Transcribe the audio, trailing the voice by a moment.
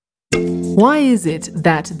Why is it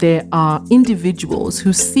that there are individuals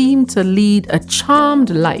who seem to lead a charmed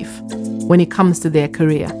life when it comes to their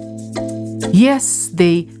career? Yes,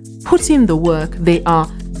 they put in the work, they are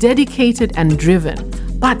dedicated and driven,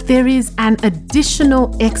 but there is an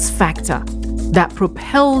additional X factor that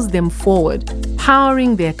propels them forward,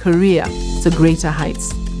 powering their career to greater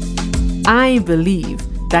heights. I believe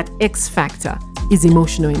that X factor is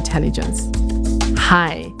emotional intelligence.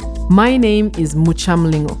 Hi, my name is Mucha.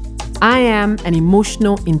 I am an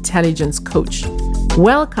emotional intelligence coach.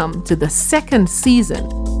 Welcome to the second season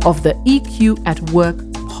of the EQ at Work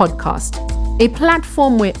podcast, a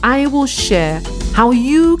platform where I will share how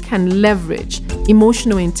you can leverage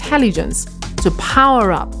emotional intelligence to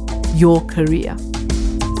power up your career.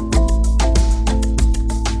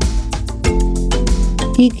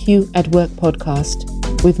 EQ at Work podcast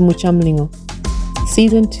with Mucha,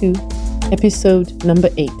 Season 2, Episode number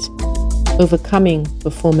 8. Overcoming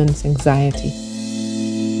performance anxiety.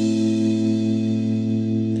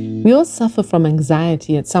 We all suffer from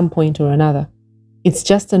anxiety at some point or another. It's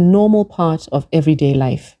just a normal part of everyday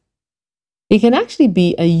life. It can actually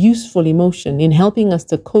be a useful emotion in helping us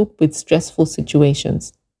to cope with stressful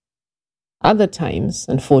situations. Other times,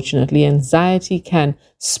 unfortunately, anxiety can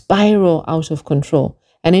spiral out of control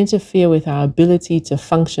and interfere with our ability to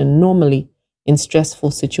function normally in stressful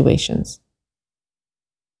situations.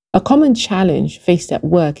 A common challenge faced at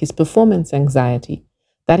work is performance anxiety,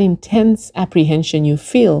 that intense apprehension you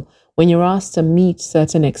feel when you're asked to meet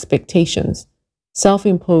certain expectations,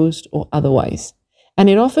 self-imposed or otherwise. And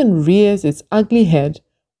it often rears its ugly head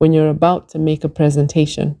when you're about to make a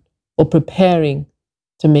presentation or preparing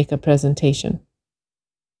to make a presentation.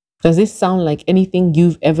 Does this sound like anything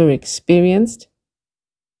you've ever experienced?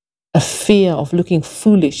 A fear of looking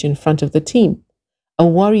foolish in front of the team. A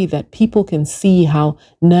worry that people can see how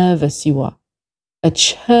nervous you are. A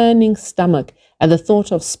churning stomach at the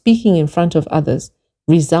thought of speaking in front of others,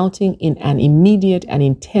 resulting in an immediate and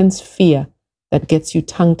intense fear that gets you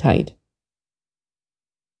tongue-tied.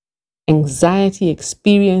 Anxiety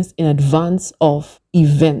experienced in advance of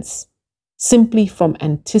events, simply from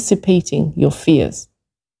anticipating your fears.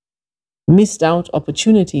 Missed out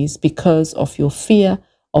opportunities because of your fear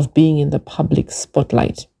of being in the public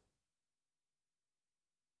spotlight.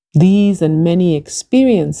 These and many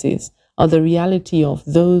experiences are the reality of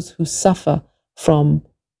those who suffer from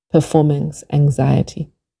performance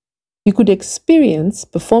anxiety. You could experience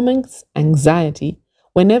performance anxiety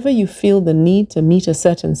whenever you feel the need to meet a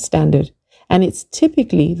certain standard, and it's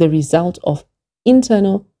typically the result of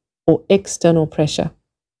internal or external pressure,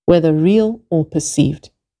 whether real or perceived.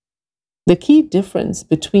 The key difference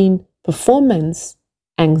between performance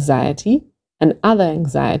anxiety and other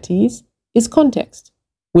anxieties is context.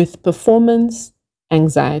 With performance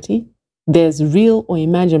anxiety, there's real or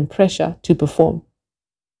imagined pressure to perform.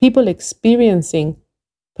 People experiencing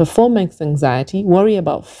performance anxiety worry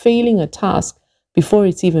about failing a task before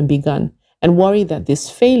it's even begun and worry that this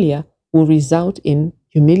failure will result in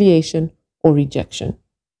humiliation or rejection.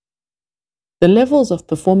 The levels of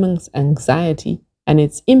performance anxiety and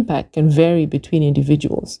its impact can vary between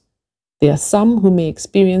individuals. There are some who may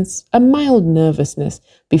experience a mild nervousness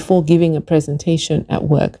before giving a presentation at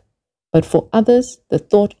work, but for others, the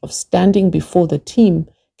thought of standing before the team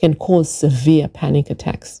can cause severe panic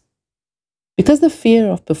attacks. Because the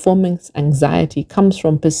fear of performance anxiety comes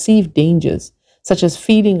from perceived dangers, such as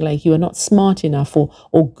feeling like you are not smart enough or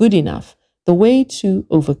good enough, the way to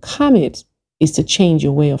overcome it is to change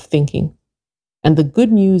your way of thinking. And the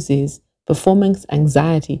good news is, performance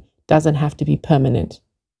anxiety doesn't have to be permanent.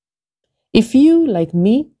 If you, like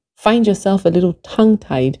me, find yourself a little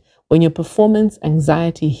tongue-tied when your performance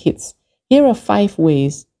anxiety hits, here are 5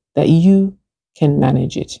 ways that you can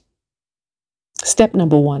manage it. Step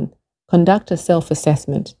number 1, conduct a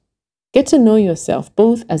self-assessment. Get to know yourself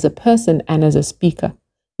both as a person and as a speaker.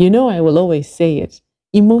 You know I will always say it.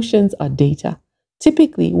 Emotions are data.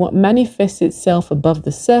 Typically, what manifests itself above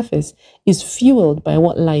the surface is fueled by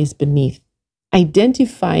what lies beneath.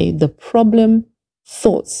 Identify the problem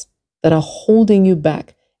thoughts that are holding you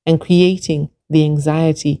back and creating the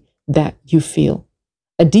anxiety that you feel.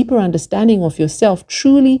 A deeper understanding of yourself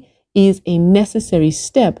truly is a necessary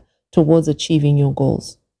step towards achieving your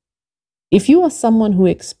goals. If you are someone who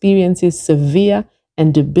experiences severe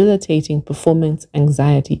and debilitating performance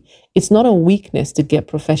anxiety, it's not a weakness to get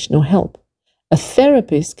professional help. A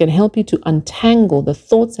therapist can help you to untangle the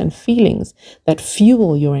thoughts and feelings that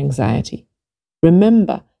fuel your anxiety.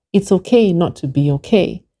 Remember, it's okay not to be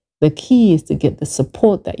okay. The key is to get the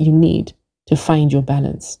support that you need to find your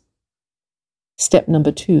balance. Step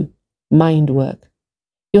number 2, mind work.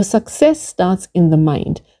 Your success starts in the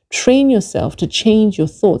mind. Train yourself to change your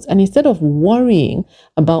thoughts. And instead of worrying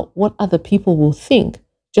about what other people will think,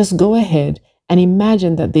 just go ahead and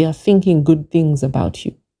imagine that they are thinking good things about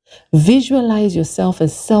you. Visualize yourself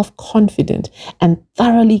as self-confident and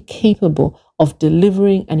thoroughly capable of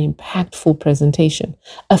delivering an impactful presentation.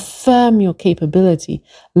 Affirm your capability.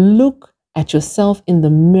 Look at yourself in the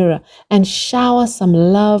mirror and shower some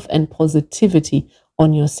love and positivity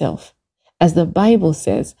on yourself. As the Bible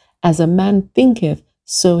says, as a man thinketh,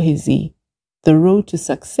 so is he. The road to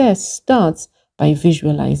success starts by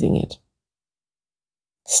visualizing it.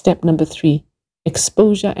 Step number 3,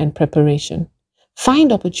 exposure and preparation.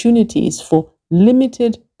 Find opportunities for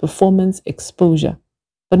limited performance exposure,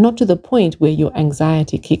 but not to the point where your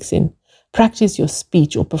anxiety kicks in. Practice your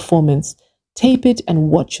speech or performance. Tape it and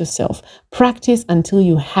watch yourself. Practice until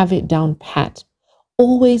you have it down pat.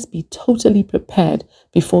 Always be totally prepared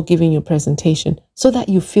before giving your presentation so that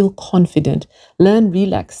you feel confident. Learn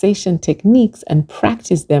relaxation techniques and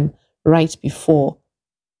practice them right before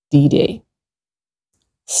D-Day.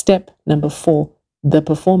 Step number 4, the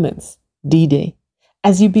performance, D-Day.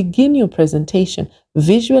 As you begin your presentation,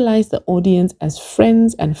 visualize the audience as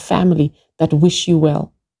friends and family that wish you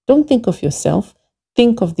well. Don't think of yourself.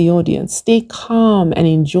 Think of the audience. Stay calm and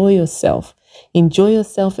enjoy yourself. Enjoy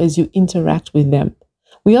yourself as you interact with them.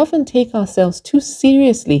 We often take ourselves too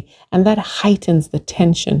seriously, and that heightens the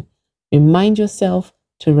tension. Remind yourself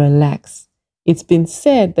to relax. It's been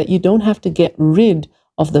said that you don't have to get rid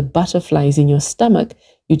of the butterflies in your stomach.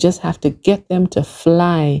 You just have to get them to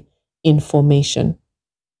fly in formation.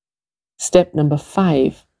 Step number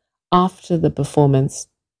 5, after the performance.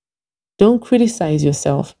 Don't criticize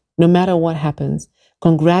yourself no matter what happens.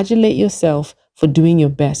 Congratulate yourself for doing your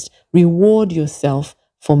best. Reward yourself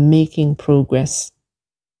for making progress.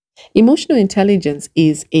 Emotional intelligence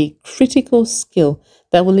is a critical skill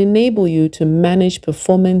that will enable you to manage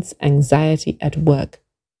performance anxiety at work.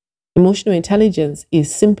 Emotional intelligence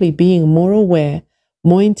is simply being more aware,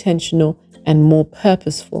 more intentional, and more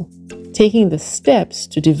purposeful. Taking the steps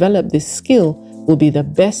to develop this skill will be the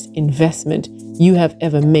best investment you have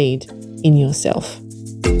ever made in yourself.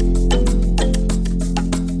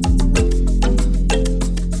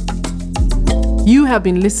 You have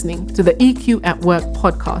been listening to the EQ at Work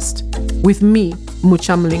podcast with me,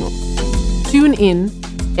 Mucha. Tune in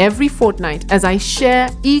every fortnight as I share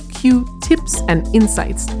EQ tips and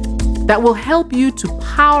insights that will help you to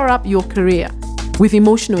power up your career with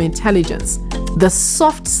emotional intelligence, the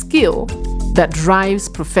soft skill that drives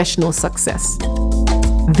professional success.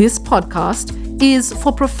 This podcast is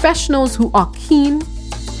for professionals who are keen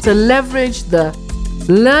to leverage the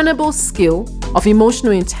learnable skill of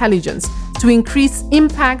emotional intelligence to increase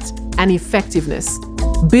impact and effectiveness,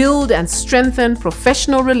 build and strengthen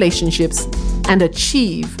professional relationships, and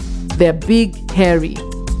achieve their big, hairy,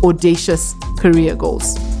 audacious career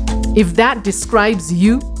goals. If that describes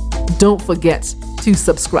you, don't forget to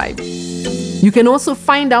subscribe. You can also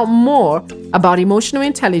find out more about emotional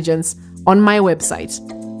intelligence on my website,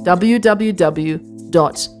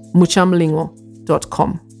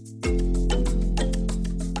 www.muchamlingo.com.